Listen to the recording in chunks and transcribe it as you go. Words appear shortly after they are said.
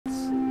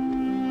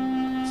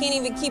can't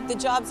even keep the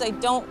jobs I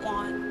don't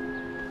want.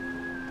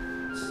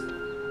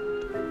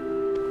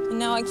 And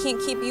now I can't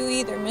keep you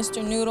either,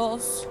 Mr.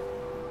 Noodles.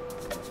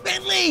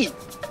 Bentley!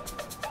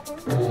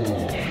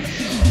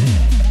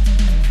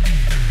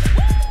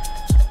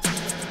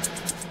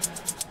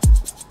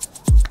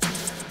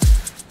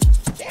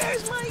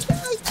 There's my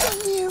dog.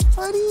 Come here,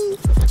 buddy.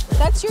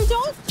 That's your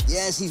dog?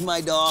 Yes, he's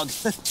my dog.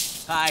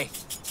 Hi,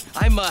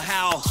 I'm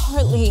Hal.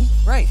 Hartley.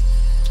 Right.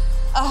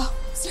 Oh,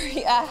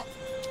 sorry.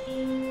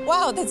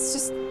 Wow,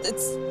 that's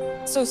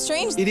so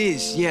strange. It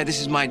is. Yeah,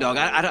 this is my dog.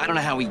 I don't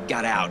know how he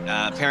got out.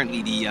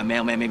 Apparently, the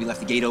mailman maybe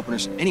left the gate open or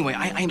something. Anyway,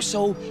 I am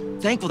so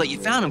thankful that you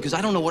found him because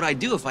I don't know what I'd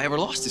do if I ever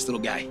lost this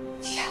little guy.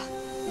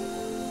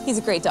 Yeah. He's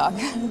a great dog.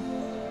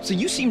 So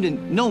you seem to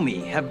know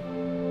me. Have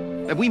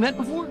we met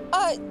before?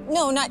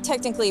 No, not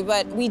technically,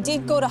 but we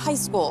did go to high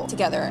school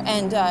together,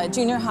 and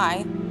junior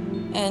high,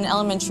 and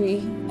elementary,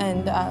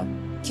 and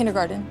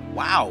kindergarten.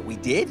 Wow, we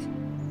did?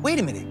 Wait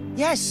a minute.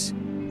 Yes.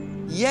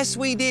 Yes,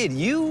 we did.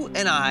 You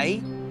and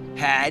I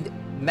had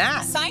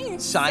math.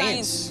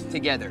 Science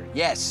together.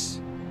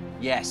 Yes.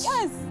 Yes.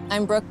 Yes.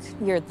 I'm Brooke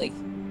Yeardley.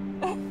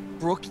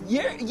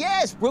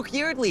 Yes, Brooke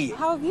Yeardley.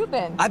 How have you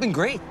been? I've been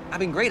great.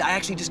 I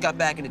actually just got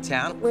back into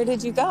town. Where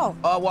did you go?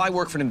 Well, I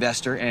work for an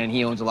investor, and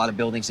he owns a lot of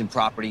buildings and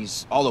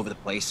properties all over the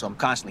place, so I'm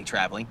constantly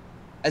traveling.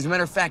 As a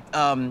matter of fact,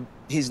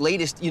 his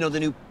latest, you know, the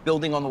new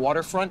building on the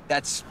waterfront,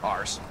 that's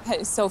ours.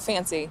 That is so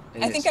fancy.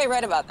 It I is. think I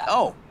read about that.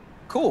 Oh,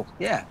 cool,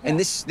 yeah. And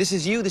this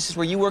is you? This is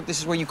where you work? This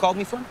is where you called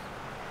me from?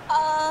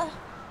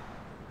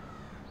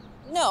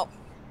 No,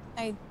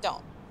 I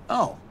don't.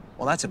 Oh,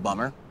 well, that's a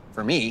bummer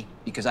for me,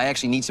 because I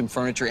actually need some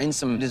furniture and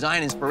some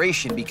design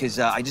inspiration because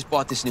I just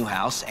bought this new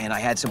house, and I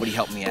had somebody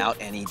help me out,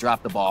 and he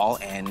dropped the ball,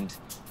 and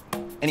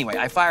anyway,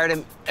 I fired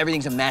him.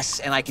 Everything's a mess,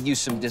 and I could use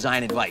some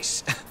design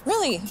advice.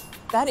 Really?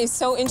 That is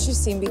so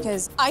interesting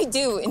because I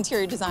do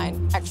interior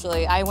design,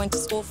 actually. I went to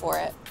school for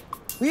it.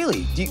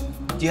 Really? Do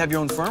you have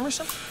your own firm or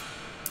something?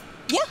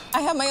 Yeah,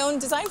 I have my own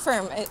design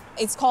firm.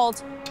 It's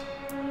called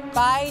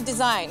By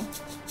Design.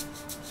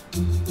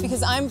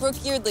 Because I'm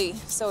Brooke Yeardley,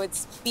 so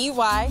it's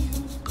B-Y,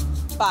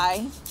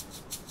 by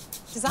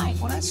Design.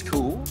 Well, that's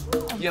cool.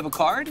 You have a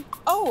card?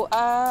 Oh,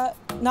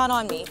 not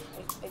on me.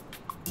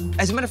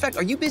 As a matter of fact,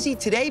 are you busy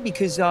today?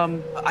 Because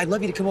I'd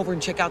love you to come over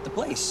and check out the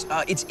place.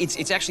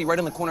 It's actually right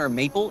on the corner of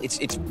Maple.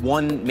 It's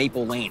 1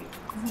 Maple Lane.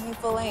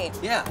 Maple Lane.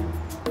 Yeah.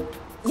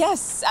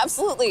 Yes,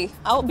 absolutely.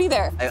 I'll be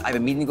there. I have a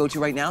meeting to go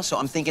to right now, so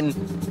I'm thinking,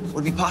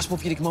 would it be possible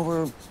for you to come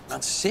over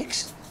around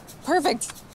 6? Perfect.